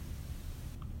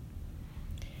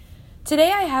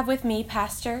Today I have with me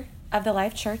pastor of the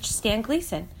Life Church, Stan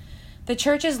Gleason. The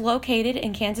church is located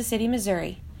in Kansas City,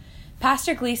 Missouri.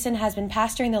 Pastor Gleason has been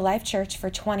pastoring the Life Church for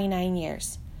 29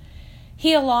 years.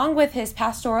 He, along with his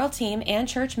pastoral team and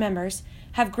church members,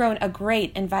 have grown a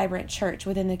great and vibrant church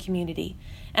within the community.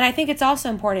 And I think it's also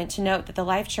important to note that the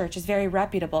Life Church is very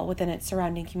reputable within its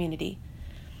surrounding community.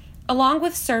 Along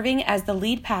with serving as the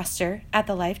lead pastor at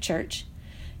the Life Church,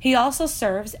 he also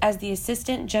serves as the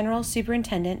Assistant General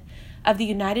Superintendent of the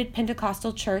United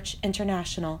Pentecostal Church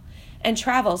International and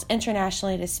travels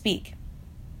internationally to speak.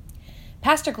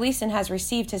 Pastor Gleason has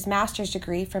received his master's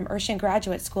degree from Urshan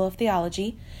Graduate School of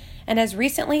Theology and has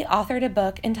recently authored a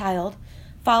book entitled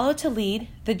Follow to Lead,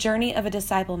 The Journey of a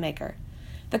Disciple Maker.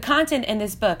 The content in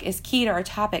this book is key to our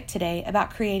topic today about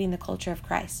creating the culture of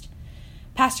Christ.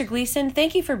 Pastor Gleason,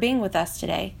 thank you for being with us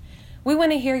today. We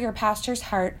want to hear your pastor's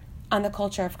heart on the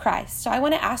culture of Christ. So I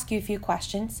want to ask you a few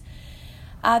questions.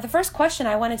 The first question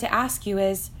I wanted to ask you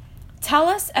is, tell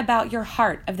us about your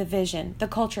heart of the vision, the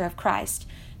culture of Christ,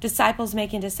 disciples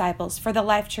making disciples for the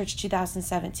Life Church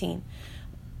 2017.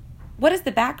 What is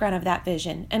the background of that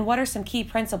vision, and what are some key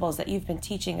principles that you've been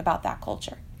teaching about that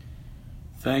culture?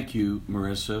 Thank you,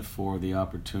 Marissa, for the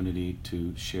opportunity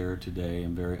to share today.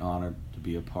 I'm very honored to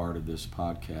be a part of this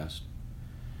podcast.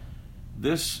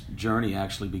 This journey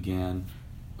actually began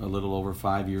a little over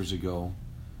 5 years ago.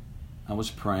 I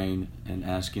was praying and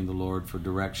asking the Lord for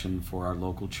direction for our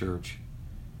local church.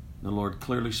 The Lord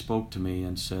clearly spoke to me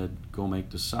and said, go make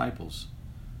disciples.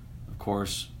 Of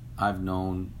course, I've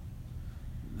known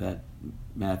that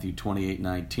Matthew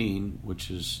 28:19,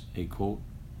 which is a quote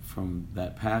from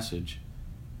that passage,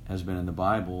 has been in the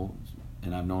Bible,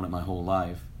 and I've known it my whole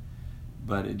life.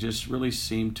 But it just really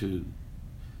seemed to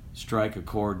strike a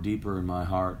chord deeper in my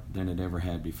heart than it ever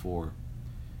had before.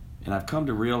 And I've come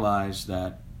to realize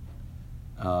that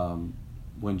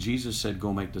when Jesus said,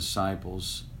 go make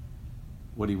disciples,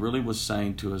 what he really was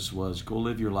saying to us was, go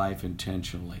live your life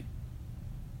intentionally.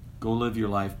 Go live your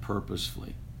life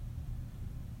purposefully.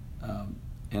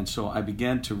 And so I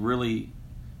began to really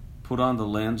put on the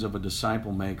lens of a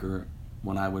disciple maker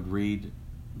when I would read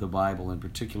the Bible, in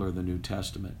particular the New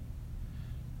Testament.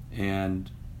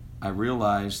 And I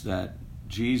realized that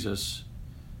Jesus,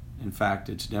 in fact,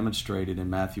 it's demonstrated in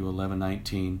Matthew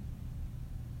 11:19.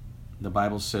 The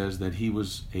Bible says that he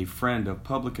was a friend of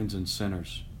publicans and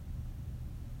sinners.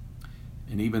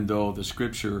 And even though the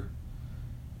scripture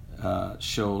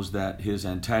shows that his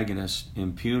antagonists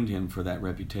impugned him for that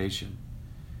reputation,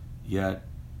 yet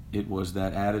it was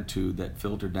that attitude that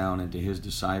filtered down into his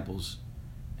disciples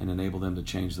and enabled them to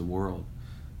change the world.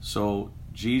 So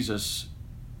Jesus'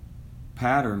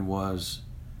 pattern was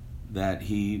that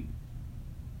he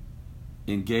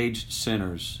engaged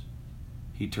sinners.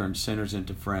 He turned sinners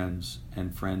into friends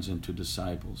and friends into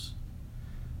disciples.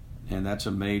 And that's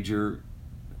a major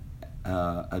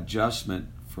adjustment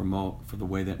for the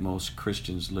way that most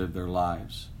Christians live their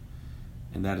lives.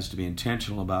 And that is to be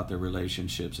intentional about their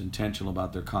relationships, intentional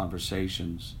about their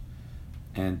conversations,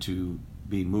 and to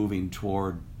be moving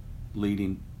toward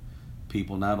leading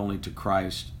people not only to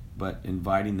Christ, but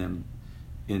inviting them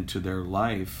into their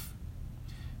life,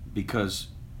 because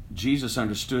Jesus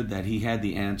understood that he had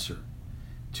the answer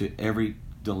to every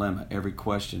dilemma, every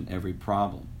question, every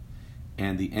problem.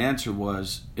 And the answer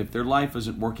was, if their life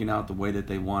isn't working out the way that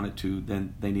they want it to,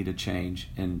 then they need a change.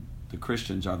 And the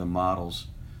Christians are the models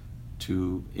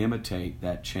to imitate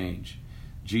that change.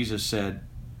 Jesus said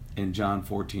in John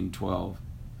 14:12,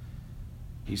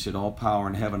 he said, all power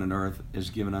in heaven and earth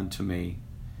is given unto me.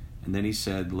 And then he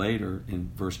said later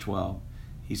in verse 12,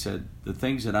 he said, the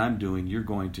things that I'm doing, you're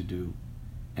going to do,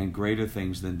 and greater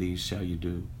things than these shall you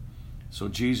do. So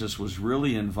Jesus was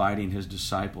really inviting his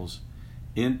disciples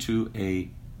into a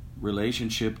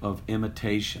relationship of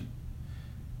imitation.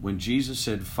 When Jesus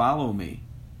said, follow me,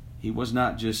 he was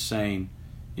not just saying,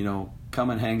 come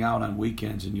and hang out on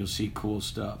weekends and you'll see cool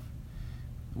stuff.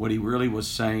 What he really was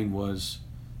saying was,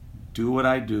 do what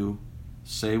I do,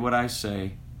 say what I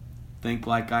say, think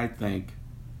like I think,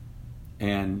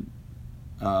 and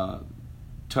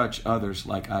touch others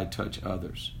like I touch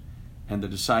others. And the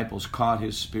disciples caught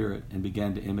his spirit and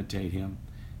began to imitate him.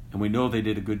 And we know they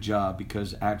did a good job,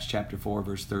 because Acts chapter 4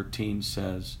 verse 13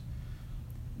 says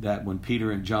that when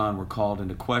Peter and John were called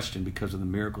into question because of the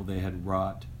miracle they had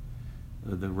wrought,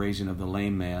 the raising of the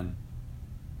lame man,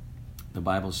 the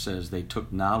Bible says they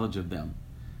took knowledge of them,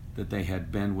 that they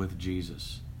had been with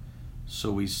Jesus.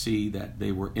 So we see that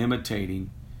they were imitating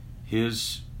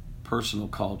his personal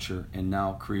culture and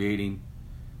now creating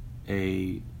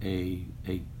a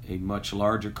much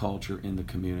larger culture in the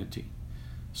community.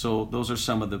 So those are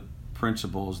some of the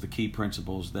principles, the key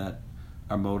principles that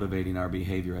are motivating our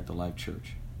behavior at the Life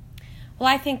Church. Well,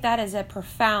 I think that is a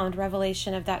profound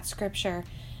revelation of that scripture,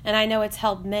 and I know it's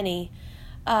helped many.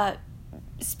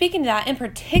 Speaking to that in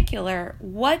particular,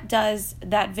 what does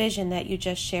that vision that you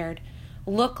just shared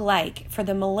look like for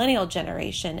the millennial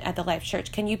generation at the Life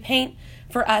Church? Can you paint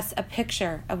for us a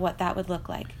picture of what that would look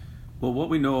like? Well, what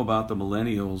we know about the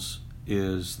millennials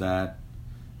is that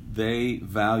they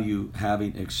value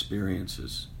having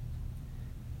experiences.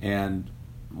 And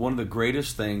one of the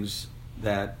greatest things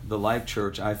that the Life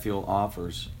Church, I feel,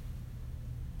 offers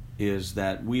is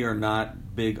that we are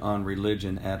not big on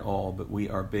religion at all, but we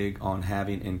are big on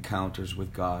having encounters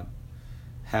with God,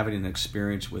 having an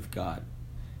experience with God.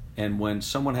 And when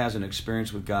someone has an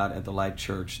experience with God at the Life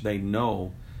Church, they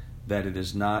know that it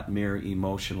is not mere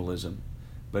emotionalism,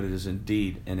 but it is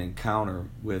indeed an encounter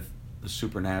with the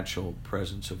supernatural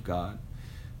presence of God,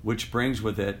 which brings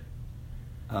with it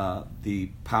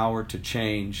the power to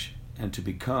change and to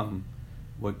become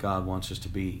what God wants us to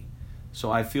be.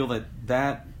 So I feel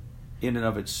that in and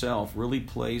of itself really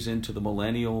plays into the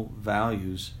millennial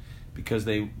values, because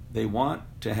they want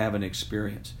to have an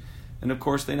experience. And of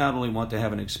course, they not only want to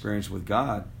have an experience with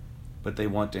God, but they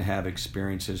want to have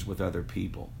experiences with other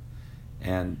people.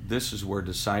 And this is where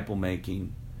disciple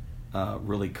making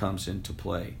really comes into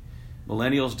play.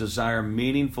 Millennials desire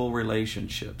meaningful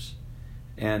relationships.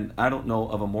 And I don't know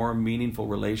of a more meaningful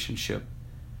relationship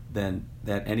than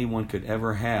that anyone could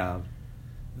ever have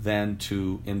than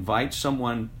to invite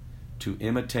someone to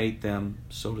imitate them,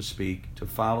 so to speak, to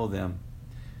follow them,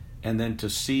 and then to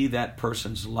see that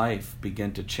person's life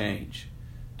begin to change,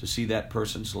 to see that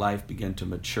person's life begin to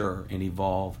mature and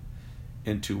evolve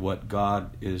into what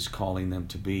God is calling them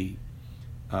to be.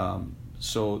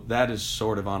 So that is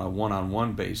sort of on a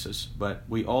one-on-one basis, but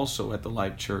we also at the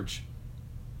Life Church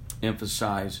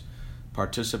emphasize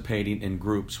participating in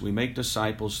groups. We make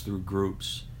disciples through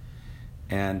groups,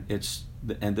 and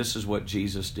this is what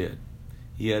Jesus did.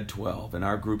 He had 12, and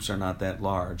our groups are not that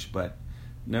large, but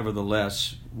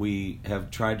nevertheless, we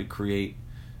have tried to create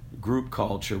group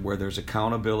culture where there's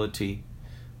accountability,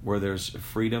 where there's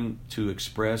freedom to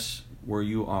express where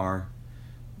you are,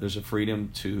 there's a freedom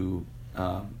to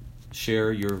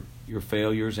share your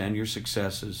failures and your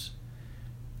successes,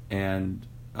 and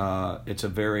it's a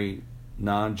very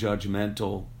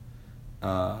non-judgmental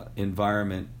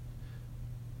environment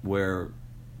where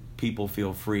people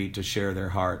feel free to share their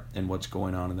heart and what's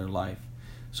going on in their life.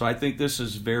 So I think this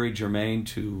is very germane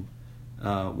to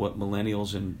what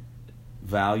millennials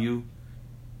value.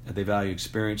 They value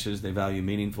experiences, they value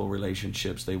meaningful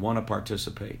relationships, they want to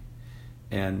participate.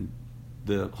 And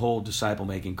the whole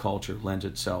disciple-making culture lends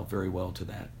itself very well to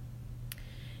that.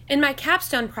 In my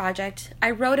capstone project,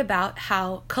 I wrote about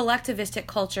how collectivistic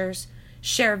cultures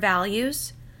share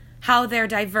values, how they're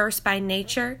diverse by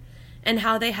nature, and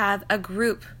how they have a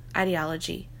group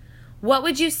ideology. What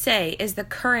would you say is the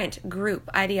current group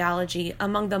ideology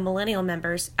among the millennial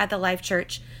members at the Life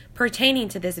Church pertaining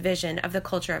to this vision of the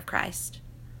culture of Christ?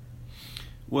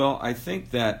 Well, I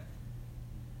think that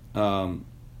it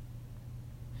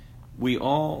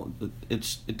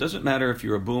doesn't matter if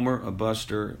you're a boomer, a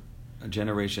buster, a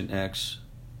Generation X,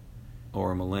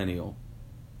 or a millennial.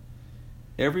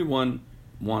 Everyone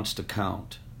wants to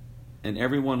count, and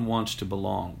everyone wants to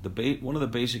belong. One of the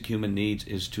basic human needs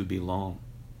is to belong,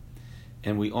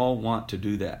 and we all want to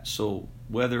do that. So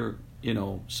whether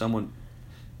someone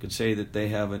could say that they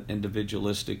have an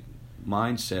individualistic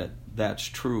mindset, that's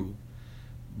true,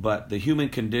 but the human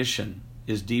condition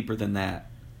is deeper than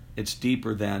that. It's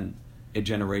deeper than a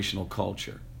generational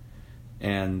culture,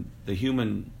 and the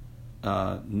human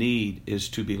need is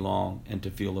to belong and to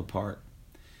feel a part.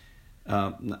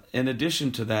 In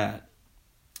addition to that,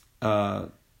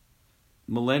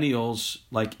 millennials,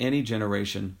 like any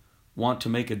generation, want to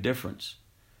make a difference.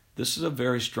 This is a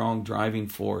very strong driving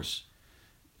force.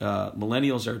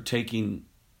 Millennials are taking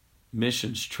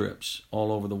missions trips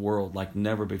all over the world like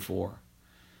never before.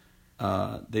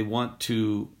 They want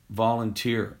to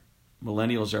volunteer.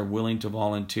 Millennials are willing to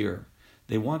volunteer.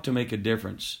 They want to make a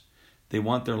difference. They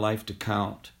want their life to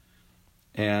count,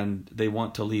 and they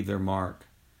want to leave their mark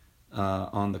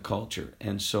on the culture.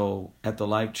 And so at the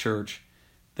Life Church,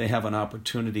 they have an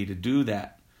opportunity to do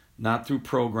that, not through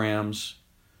programs,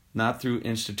 not through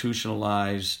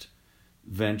institutionalized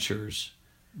ventures,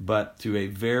 but through a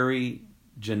very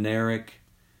generic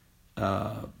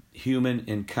human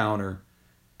encounter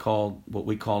called, what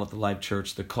we call at the Life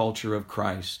Church, the culture of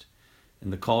Christ.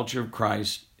 And the culture of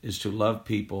Christ is to love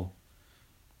people,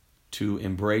 to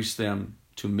embrace them,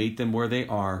 to meet them where they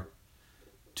are,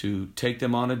 to take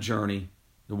them on a journey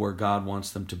to where God wants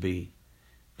them to be.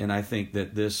 And I think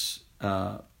that this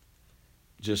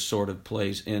just sort of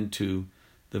plays into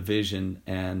the vision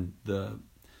and the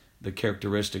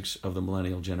characteristics of the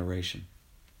millennial generation.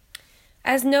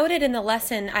 As noted in the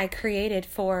lesson I created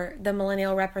for the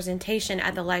millennial representation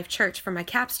at the Life Church for my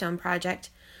capstone project,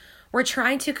 we're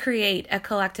trying to create a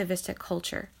collectivistic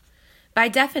culture. By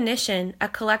definition, a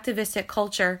collectivistic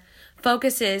culture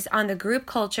focuses on the group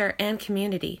culture and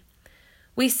community.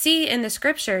 We see in the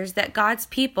scriptures that God's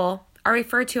people are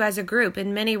referred to as a group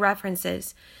in many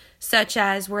references, such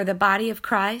as we're the body of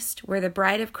Christ, we're the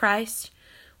bride of Christ,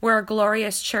 we're a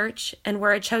glorious church, and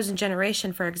we're a chosen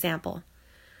generation, for example.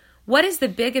 What is the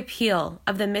big appeal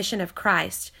of the mission of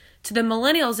Christ to the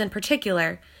millennials in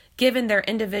particular, given their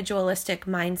individualistic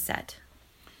mindset?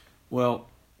 Well,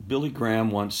 Billy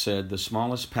Graham once said, the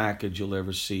smallest package you'll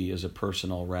ever see is a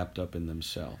person all wrapped up in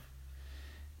themselves.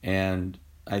 And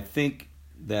I think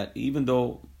that even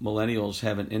though millennials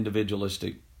have an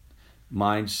individualistic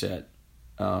mindset,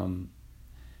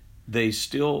 they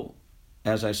still,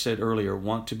 as I said earlier,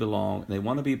 want to belong. They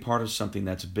want to be part of something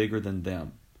that's bigger than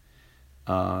them.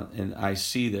 And I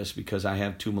see this because I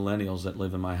have 2 millennials that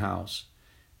live in my house,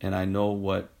 and I know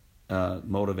what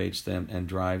motivates them and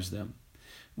drives them.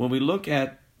 When we look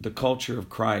at the culture of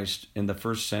Christ in the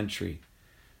first century,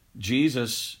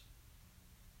 Jesus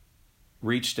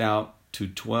reached out to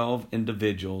 12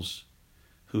 individuals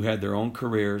who had their own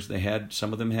careers.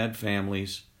 Some of them had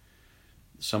families.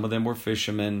 Some of them were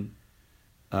fishermen.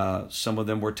 Some of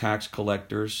them were tax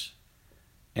collectors.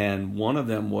 And one of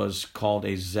them was called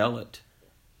a zealot.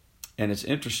 And it's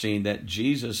interesting that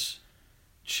Jesus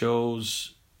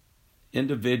chose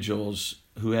individuals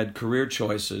who had career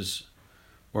choices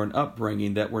or an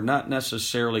upbringing that were not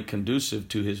necessarily conducive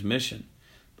to his mission.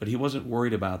 But he wasn't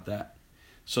worried about that.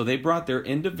 So they brought their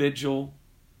individual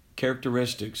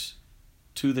characteristics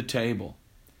to the table.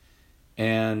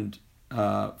 And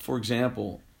for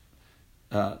example,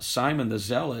 Simon the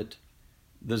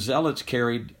zealots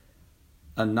carried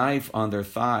a knife on their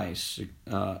thighs,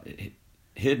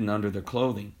 hidden under their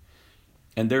clothing.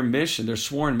 And their mission, their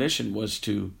sworn mission, was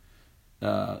to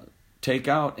take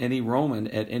out any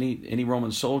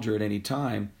Roman soldier at any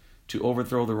time, to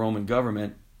overthrow the Roman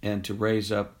government and to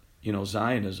raise up,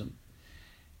 Zionism.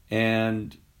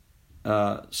 And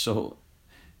so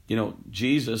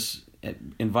Jesus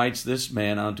invites this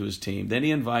man onto his team. Then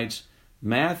he invites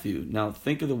Matthew. Now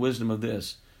think of the wisdom of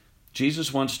this.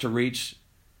 Jesus wants to reach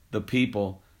the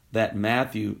people that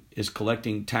Matthew is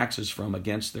collecting taxes from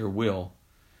against their will.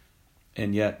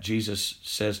 And yet Jesus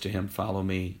says to him, "Follow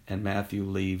me." And Matthew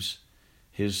leaves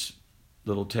his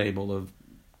little table of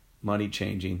money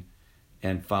changing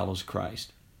and follows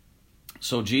Christ.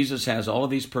 So Jesus has all of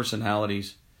these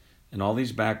personalities and all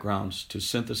these backgrounds to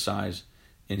synthesize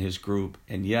in his group.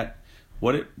 And yet,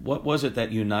 what was it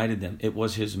that united them? It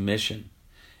was his mission.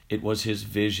 It was his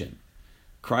vision.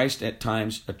 Christ at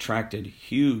times attracted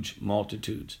huge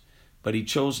multitudes, but he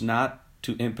chose not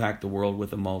to impact the world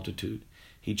with a multitude.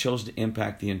 He chose to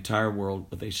impact the entire world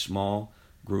with a small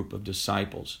group of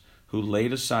disciples who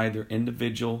laid aside their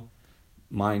individual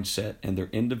mindset and their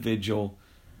individual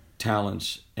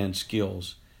talents and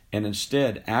skills, and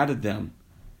instead added them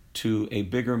to a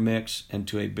bigger mix and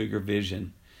to a bigger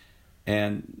vision.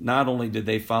 And not only did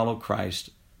they follow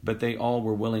Christ, but they all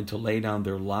were willing to lay down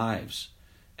their lives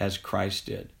as Christ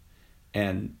did.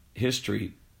 And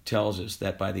history tells us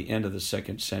that by the end of the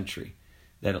 2nd century,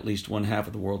 that at least 1/2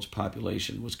 of the world's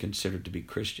population was considered to be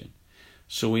Christian.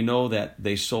 So we know that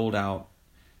they sold out,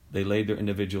 they laid their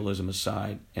individualism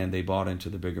aside, and they bought into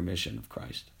the bigger mission of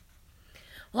Christ.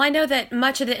 Well, I know that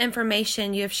much of the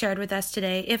information you have shared with us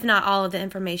today, if not all of the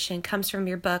information, comes from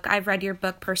your book. I've read your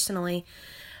book personally.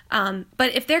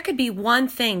 But if there could be one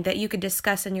thing that you could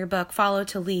discuss in your book, Follow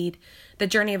to Lead, The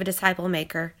Journey of a Disciple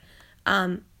Maker,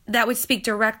 that would speak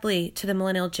directly to the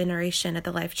millennial generation at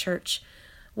the Life Church,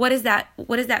 what is that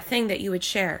thing that you would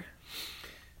share?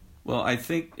 Well, I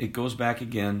think it goes back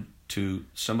again to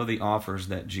some of the offers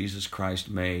that Jesus Christ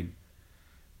made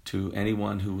to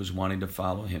anyone who was wanting to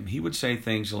follow him. He would say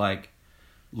things like,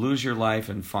 lose your life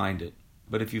and find it.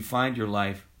 But if you find your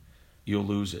life, you'll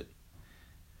lose it.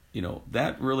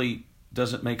 That really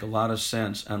doesn't make a lot of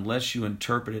sense unless you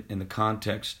interpret it in the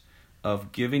context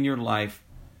of giving your life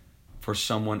for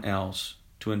someone else,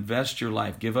 to invest your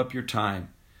life, give up your time,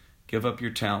 give up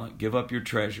your talent, give up your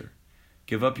treasure,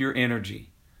 give up your energy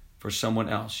for someone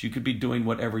else. You could be doing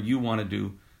whatever you want to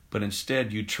do, but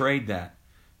instead you trade that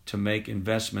to make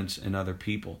investments in other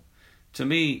people. To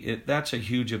me, that's a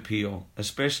huge appeal,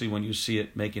 especially when you see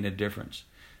it making a difference.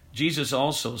 Jesus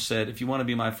also said, if you want to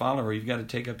be my follower, you've got to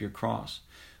take up your cross,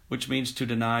 which means to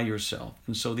deny yourself.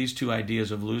 And so these two ideas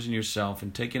of losing yourself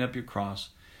and taking up your cross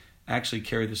actually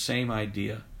carry the same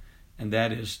idea, and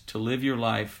that is to live your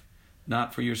life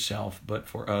not for yourself, but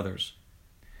for others.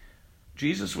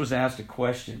 Jesus was asked a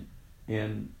question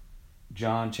in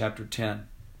John chapter 10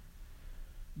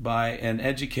 by an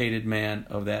educated man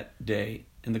of that day.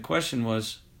 And the question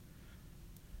was,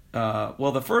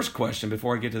 the first question,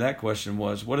 before I get to that question,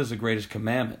 was, what is the greatest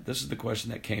commandment? This is the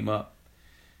question that came up.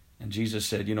 And Jesus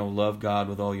said, love God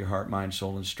with all your heart, mind,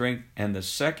 soul, and strength. And the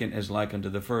second is like unto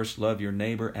the first, love your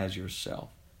neighbor as yourself.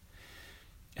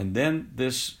 And then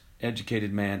this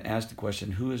educated man asked the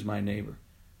question, who is my neighbor?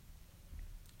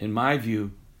 In my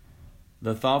view,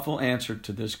 the thoughtful answer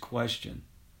to this question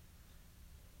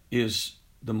is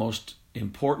the most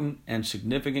important and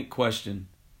significant question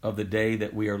of the day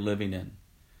that we are living in.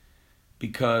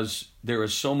 Because there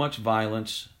is so much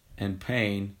violence and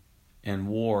pain and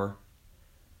war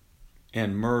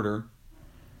and murder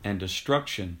and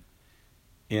destruction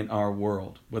in our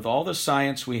world. With all the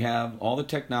science we have, all the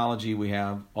technology we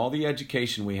have, all the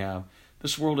education we have,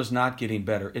 this world is not getting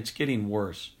better. It's getting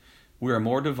worse. We are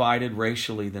more divided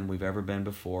racially than we've ever been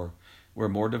before. We're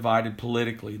more divided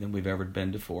politically than we've ever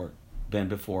been before,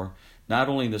 not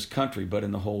only in this country, but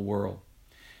in the whole world.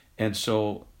 And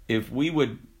so if we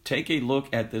would take a look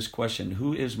at this question,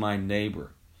 who is my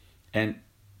neighbor? And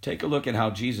take a look at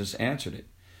how Jesus answered it.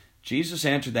 Jesus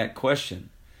answered that question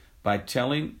by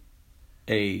telling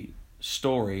a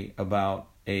story about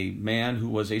a man who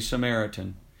was a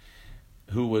Samaritan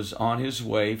who was on his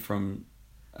way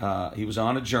he was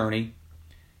on a journey,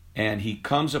 and he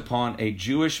comes upon a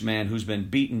Jewish man who's been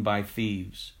beaten by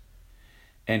thieves,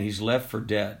 and he's left for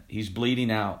dead. He's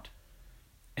bleeding out.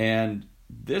 And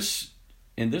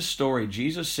in this story,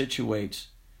 Jesus situates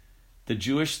the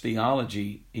Jewish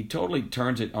theology, he totally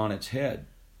turns it on its head,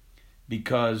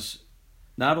 because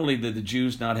not only did the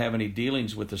Jews not have any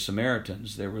dealings with the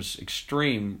Samaritans, there was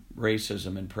extreme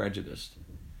racism and prejudice.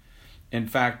 In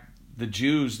fact, the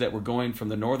Jews that were going from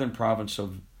the northern province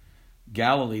of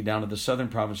Galilee down to the southern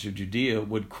province of Judea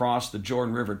would cross the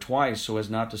Jordan River twice so as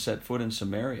not to set foot in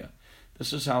Samaria.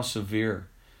 This is how severe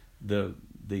the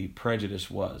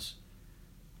prejudice was.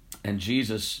 And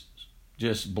Jesus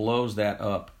just blows that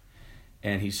up,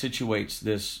 and he situates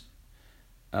this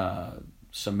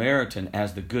Samaritan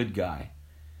as the good guy.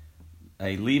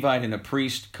 A Levite and a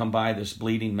priest come by this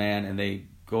bleeding man, and they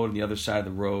go to the other side of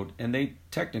the road, and they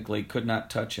technically could not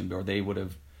touch him, or they would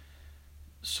have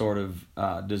sort of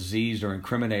diseased or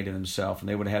incriminated themselves, and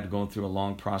they would have had to go through a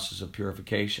long process of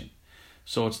purification.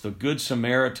 So it's the good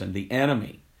Samaritan, the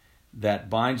enemy, that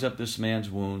binds up this man's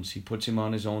wounds. He puts him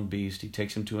on his own beast. He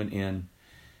takes him to an inn.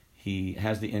 He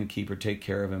has the innkeeper take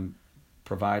care of him,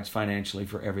 provides financially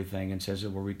for everything, and says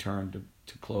it will return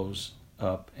to close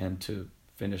up and to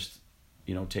finish,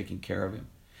 taking care of him.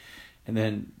 And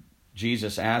then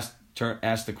Jesus asked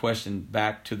the question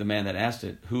back to the man that asked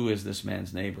it, who is this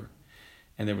man's neighbor?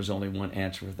 And there was only one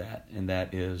answer for that, and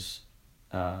that is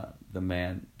the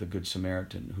man, the Good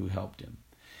Samaritan, who helped him.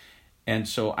 And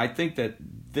so I think that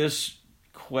this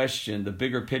question, the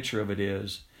bigger picture of it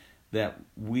is that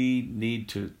we need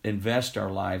to invest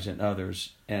our lives in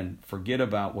others and forget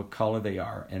about what color they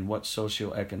are and what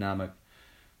socioeconomic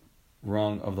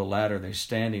rung of the ladder they're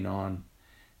standing on,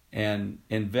 and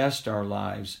invest our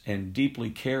lives and deeply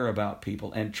care about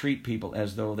people and treat people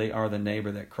as though they are the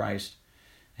neighbor that Christ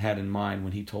had in mind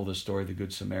when he told the story of the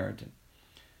Good Samaritan.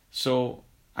 So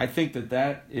I think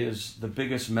that is the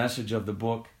biggest message of the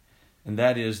book, and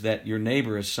that is that your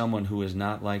neighbor is someone who is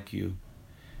not like you.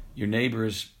 Your neighbor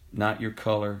is not your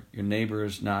color. Your neighbor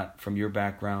is not from your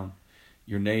background.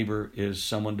 Your neighbor is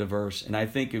someone diverse. And I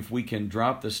think if we can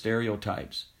drop the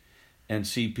stereotypes and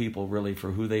see people really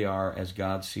for who they are as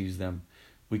God sees them,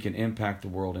 we can impact the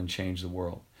world and change the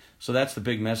world. So that's the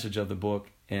big message of the book,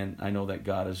 and I know that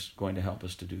God is going to help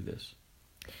us to do this.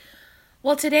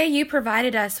 Well, today you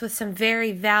provided us with some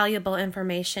very valuable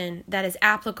information that is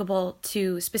applicable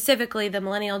to specifically the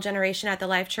millennial generation at the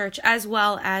Life Church, as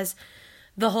well as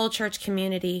the whole church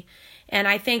community. And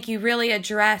I think you really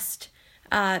addressed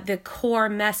the core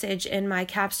message in my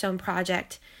capstone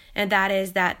project, and that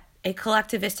is that a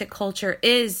collectivistic culture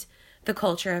is the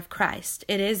culture of Christ.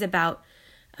 It is about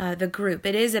the group.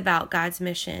 It is about God's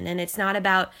mission, and it's not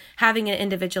about having an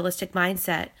individualistic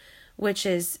mindset, which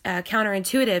is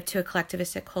counterintuitive to a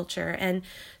collectivistic culture. And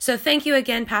so thank you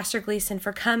again, Pastor Gleason,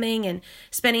 for coming and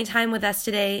spending time with us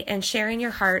today and sharing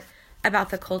your heart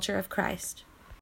about the culture of Christ.